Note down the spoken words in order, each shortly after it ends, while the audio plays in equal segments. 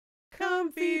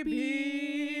comfy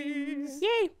bees.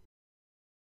 Yay!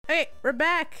 Okay, we're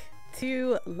back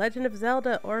to Legend of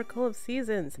Zelda Oracle of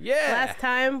Seasons. Yeah! Last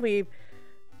time we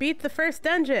beat the first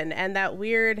dungeon and that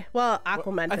weird,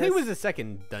 Aquamentus. I think it was the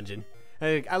second dungeon.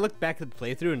 I looked back at the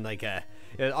playthrough and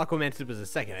Aquamentus was the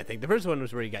second, I think. The first one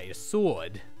was where you got your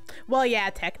sword. Well, yeah,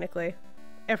 technically.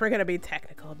 If we're gonna be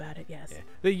technical about it, yes. Yeah.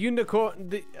 The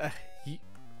unicorn,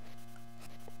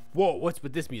 Whoa, what's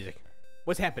with this music?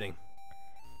 What's happening?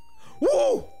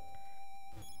 Whoa!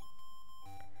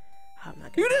 I'm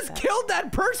not gonna You do just that. killed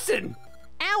that person!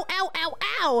 Ow, ow, ow,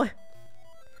 ow!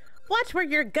 Watch where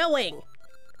you're going!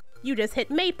 You just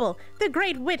hit Maple, the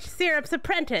Great Witch Syrup's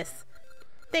apprentice.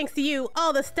 Thanks to you,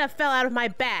 all the stuff fell out of my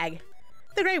bag.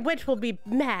 The Great Witch will be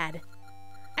mad.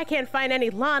 I can't find any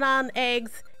Lawn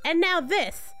eggs, and now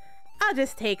this. I'll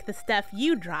just take the stuff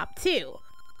you dropped too.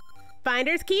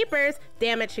 Finders keepers.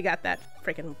 Damn it, she got that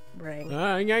freaking ring.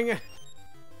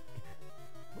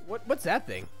 What's that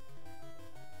thing?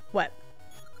 What?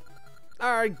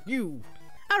 Are you?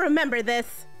 I'll remember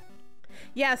this.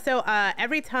 Yeah, so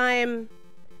every time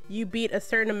you beat a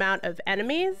certain amount of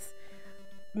enemies,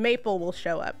 Maple will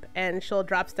show up and she'll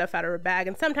drop stuff out of her bag,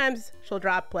 and sometimes she'll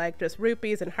drop like just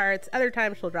rupees and hearts. Other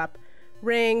times she'll drop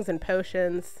rings and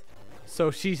potions.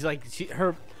 So she's like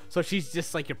So she's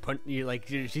just like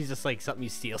she's just like something you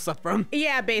steal stuff from.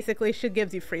 Yeah, basically she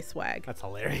gives you free swag. That's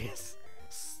hilarious.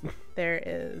 There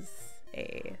is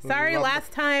a sorry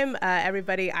last time,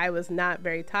 everybody. I was not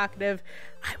very talkative.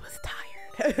 I was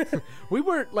tired. We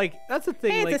weren't like that's the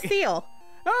thing. Hey, like, it's a seal.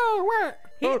 Oh, what?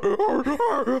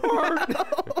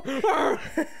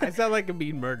 I sound like I'm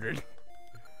being murdered.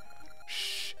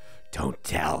 Shh! Don't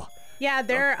tell. Yeah,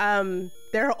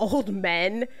 they're old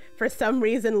men for some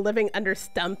reason living under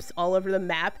stumps all over the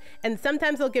map, and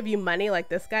sometimes they'll give you money like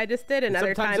this guy just did, and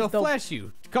other Sometimes times they'll flash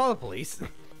you. Call the police.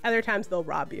 Other times they'll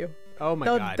rob you. Oh my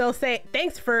god. They'll say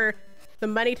thanks for the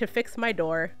money to fix my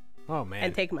door. Oh man.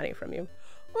 And take money from you.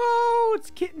 Oh, it's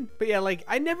kitten. But yeah, like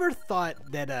I never thought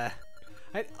that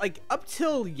like up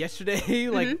till yesterday,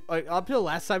 like up till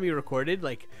last time we recorded,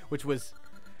 like which was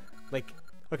like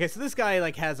okay, so this guy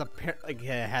like has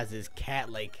has his cat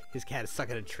is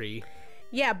stuck in a tree.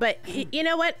 Yeah, but you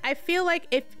know what? I feel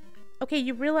like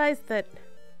you realize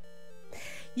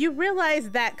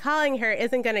that calling her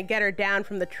isn't going to get her down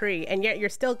from the tree, and yet you're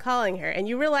still calling her, and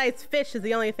you realize fish is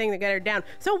the only thing to get her down.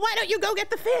 So why don't you go get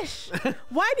the fish?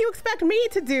 Why do you expect me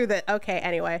to do that? Okay,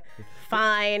 anyway,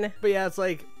 fine. But yeah, it's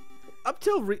like up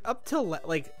till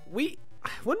like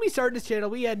when we started this channel,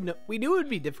 we knew it would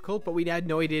be difficult, but we had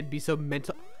no idea it'd be so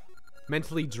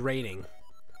mentally draining.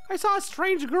 I saw a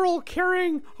strange girl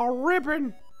carrying a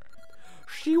ribbon.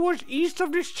 She was east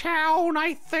of this town,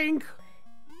 I think.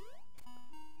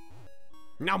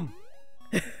 Nom.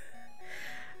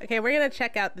 Okay, we're gonna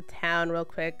check out the town real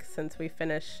quick since we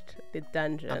finished the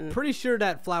dungeon. I'm pretty sure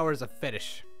that flower is a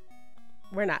fetish.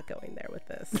 We're not going there with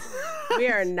this. We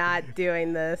are not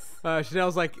doing this.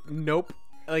 Chanel's like, nope.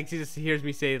 Like she just hears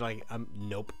me say like,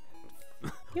 nope.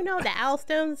 You know the owl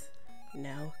stones?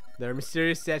 No. There are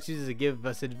mysterious statues that give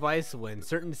us advice when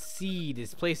certain seed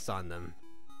is placed on them.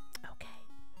 Okay,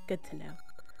 good to know.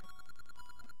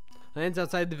 Lands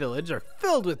outside the village are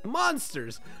filled with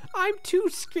monsters. I'm too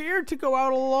scared to go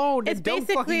out alone. It's don't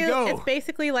fucking go. It's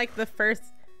basically like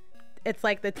it's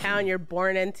like the town you're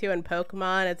born into in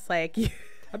Pokemon. It's like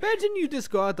Imagine you just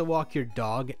go out to walk your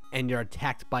dog and you're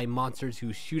attacked by monsters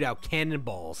who shoot out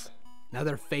cannonballs. Now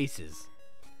their faces.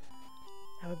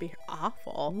 That would be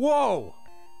awful. Whoa!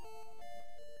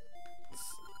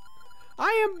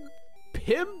 I am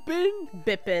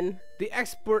Bippin. the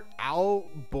expert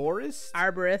arborist.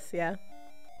 Arborist, yeah.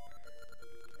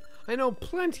 I know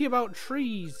plenty about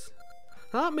trees.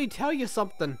 Now, let me tell you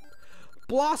something.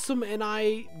 Blossom and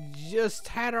I just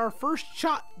had our first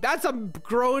shot. That's a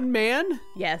grown man?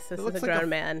 Yes, this is a looks grown like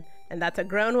man. And that's a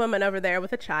grown woman over there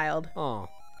with a child. Oh.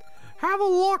 Have a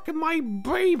look at my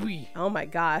baby. Oh my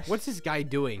gosh. What's this guy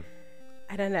doing?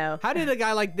 I don't know. How did a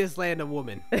guy like this land a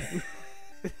woman?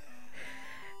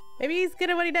 Maybe he's good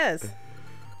at what he does.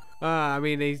 I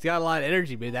mean, he's got a lot of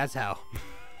energy, but that's how.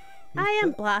 I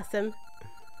am Blossom.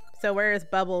 So where is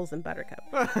Bubbles and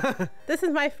Buttercup? This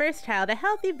is my first child, a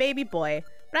healthy baby boy,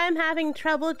 but I'm having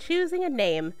trouble choosing a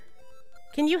name.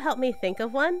 Can you help me think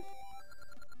of one?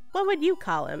 What would you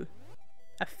call him?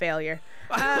 A failure.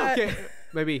 Okay,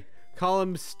 maybe call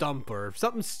him Stump or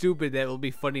something stupid that will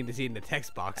be funny to see in the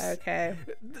text box. Okay.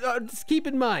 Just keep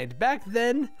in mind, back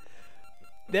then,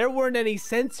 there weren't any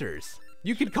censors.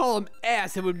 You could call him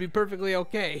ass, it would be perfectly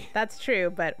okay. That's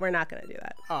true, but we're not going to do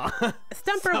that. Oh.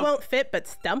 Stumper won't fit, but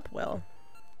Stump will.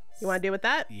 You want to deal with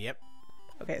that? Yep.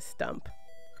 Okay, Stump.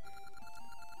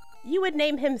 You would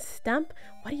name him Stump?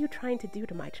 What are you trying to do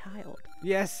to my child?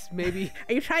 Yes, maybe.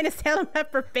 Are you trying to set him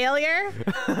up for failure?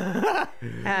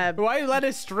 Why let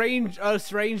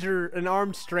an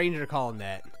armed stranger call him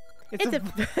that?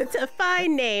 It's a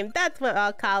fine name. That's what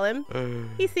I'll call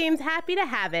him. He seems happy to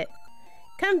have it.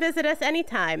 Come visit us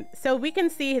anytime so we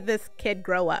can see this kid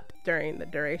grow up during the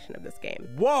duration of this game.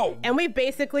 Whoa! And we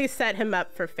basically set him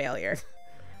up for failure.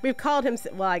 We've called him,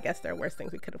 well, I guess there are worse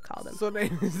things we could have called him. So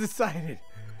name is decided.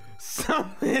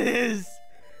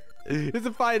 It's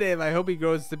a fine name. I hope he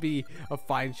grows to be a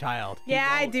fine child. Yeah,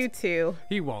 I do too.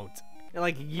 He won't. And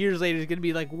like years later, he's gonna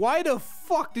be like, why the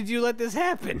fuck did you let this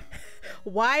happen?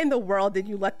 Why in the world did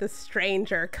you let this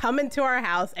stranger come into our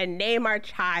house and name our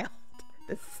child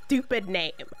this stupid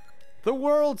name? The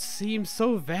world seems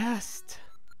so vast.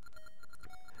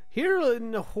 Here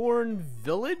in the Horn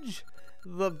Village,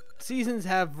 the seasons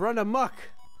have run amok.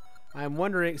 I'm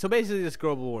wondering, so basically this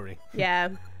global warming. Yeah.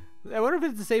 I wonder if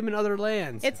it's the same in other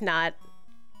lands. It's not.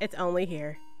 It's only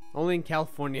here. Only in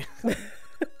California.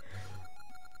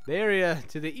 The area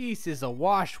to the east is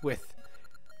awash with...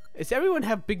 Does everyone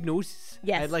have big noses?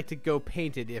 Yes. I'd like to go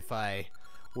painted if I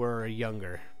were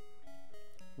younger.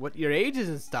 What, your age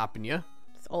isn't stopping you.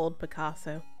 It's old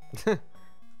Picasso.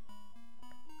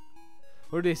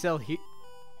 Where do they sell here?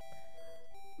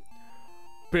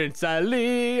 Prince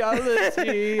Ali, Alice,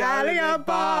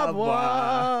 Alibaba.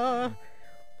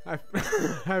 I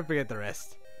forget the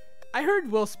rest. I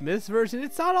heard Will Smith's version.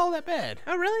 It's not all that bad.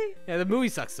 Oh, really? Yeah, the movie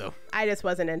sucks though. I just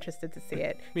wasn't interested to see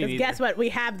it. Me Because neither. guess what? We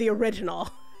have the original.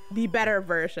 The better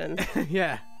version.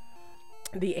 Yeah.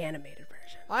 The animated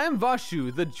version. I am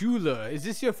Vashu, the jeweler. Is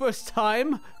this your first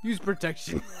time? Use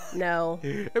protection. No.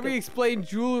 Let me explain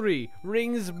jewelry.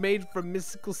 Rings made from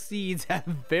mystical seeds have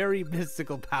very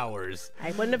mystical powers.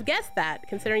 I wouldn't have guessed that,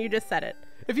 considering you just said it.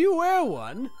 If you wear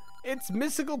one, it's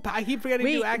mystical I keep forgetting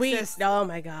to access. Oh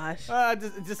my gosh.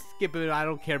 Just skip it. I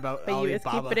don't care about But you just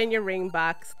keep it in your ring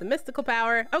box. The mystical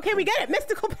power. Okay, we get it.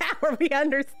 Mystical power. We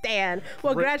understand.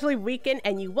 Will gradually weaken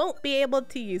and you won't be able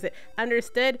to use it.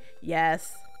 Understood?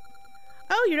 Yes.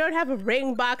 Oh, you don't have a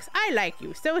ring box? I like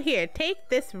you. So here, take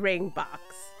this ring box.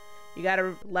 You got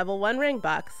a level 1 ring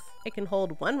box. It can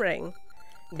hold 1 ring.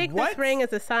 Take this ring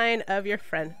as a sign of our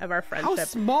friendship. How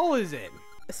small is it?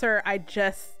 Sir,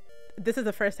 this is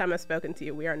the first time I've spoken to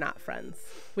you. We are not friends.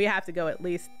 We have to go at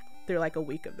least through like a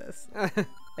week of this.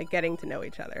 Like getting to know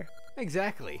each other.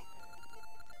 Exactly.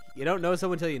 You don't know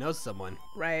someone until you know someone.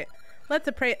 Right. Let's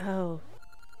appraise. Oh.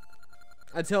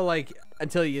 Until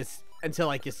you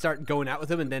start going out with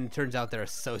them, and then it turns out they're a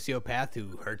sociopath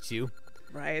who hurts you.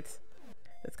 Right.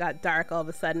 It's got dark all of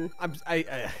a sudden.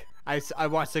 I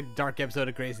watched a dark episode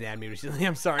of Grey's Anatomy recently.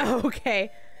 I'm sorry.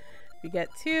 Okay. We get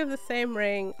 2 of the same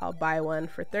ring. I'll buy one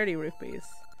for 30 rupees.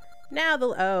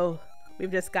 Now we've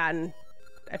just gotten.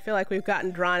 I feel like we've gotten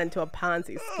drawn into a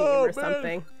Ponzi scheme or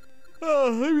something. Oh,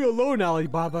 leave me alone,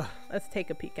 Alibaba. Let's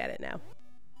take a peek at it now.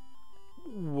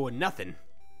 Whoa, nothing.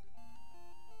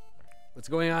 What's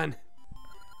going on?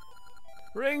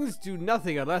 Rings do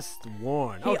nothing unless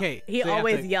worn. Okay. He so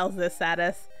always yells this at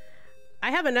us.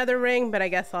 I have another ring, but I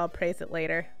guess I'll praise it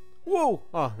later. Whoa!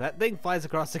 Oh, that thing flies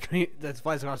across the screen. That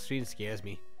flies across the screen scares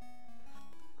me.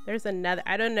 There's another.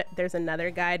 I don't know. There's another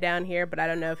guy down here, but I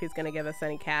don't know if he's gonna give us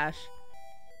any cash.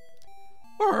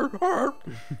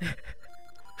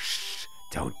 Shh!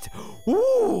 Don't.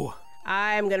 Ooh!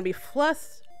 I'm gonna be flush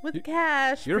with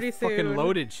cash pretty soon. You're fucking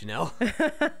loaded, Chanel.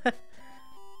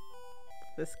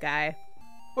 This guy.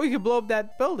 Oh, you can blow up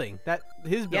that building.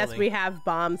 His building. Yes, we have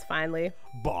bombs finally.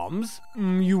 Bombs?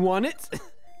 You want it?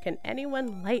 Can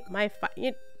anyone light my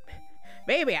fire?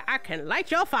 Maybe I can light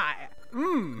your fire.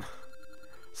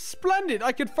 Splendid!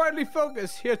 I can finally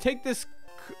focus. Here, take this.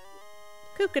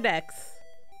 Kukadex.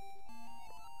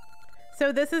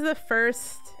 So this is the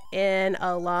first in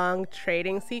a long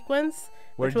trading sequence,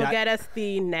 which will get us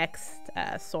the next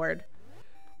sword.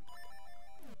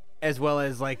 As well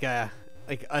as like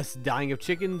us dying of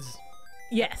chickens.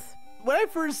 Yes. When I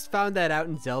first found that out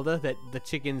in Zelda, that the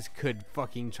chickens could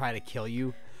fucking try to kill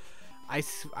you,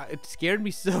 it scared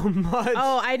me so much.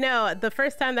 Oh, I know. The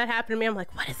first time that happened to me, I'm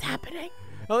like, what is happening?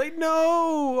 I'm like,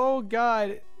 no! Oh,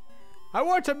 God. I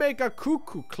want to make a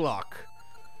cuckoo clock.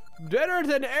 Better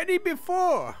than any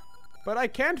before. But I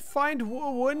can't find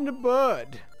one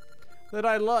bird that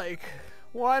I like.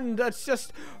 One that's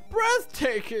just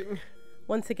breathtaking.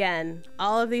 Once again,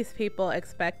 all of these people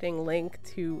expecting Link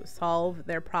to solve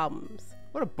their problems.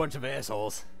 What a bunch of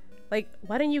assholes. Like,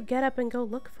 why don't you get up and go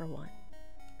look for one?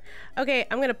 Okay,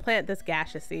 I'm gonna plant this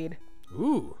gaseous seed.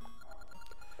 Ooh.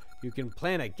 You can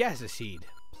plant a gaseous seed.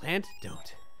 Plant,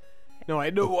 don't. No, I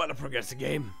don't want to progress the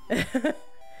game.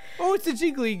 Oh, it's a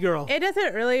jiggly girl. It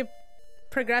doesn't really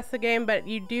progress the game, but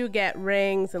you do get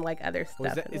rings and like other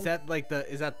stuff. Is that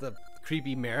the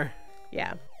creepy mayor?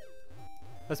 Yeah.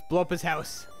 Let's blow up his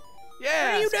house.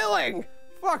 Yeah. What are you doing?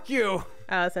 Fuck you.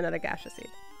 Oh, it's another gaseous seed.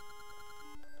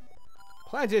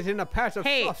 Plant it in a patch of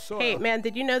soft soil. Hey, man,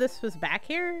 did you know this was back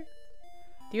here?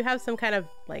 Do you have some kind of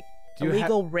like Do you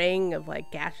illegal ring of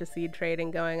like gaseous seed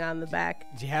trading going on in the back?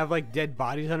 Do you have like dead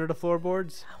bodies under the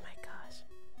floorboards? Oh my gosh.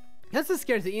 That's the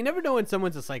scary thing. You never know when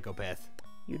someone's a psychopath.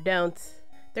 You don't.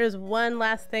 There's one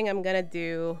last thing I'm gonna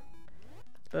do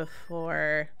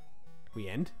before We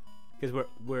end? Because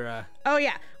we're Oh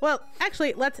yeah. Well,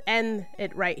 actually, let's end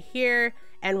it right here,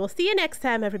 and we'll see you next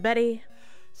time, everybody.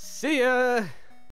 See ya.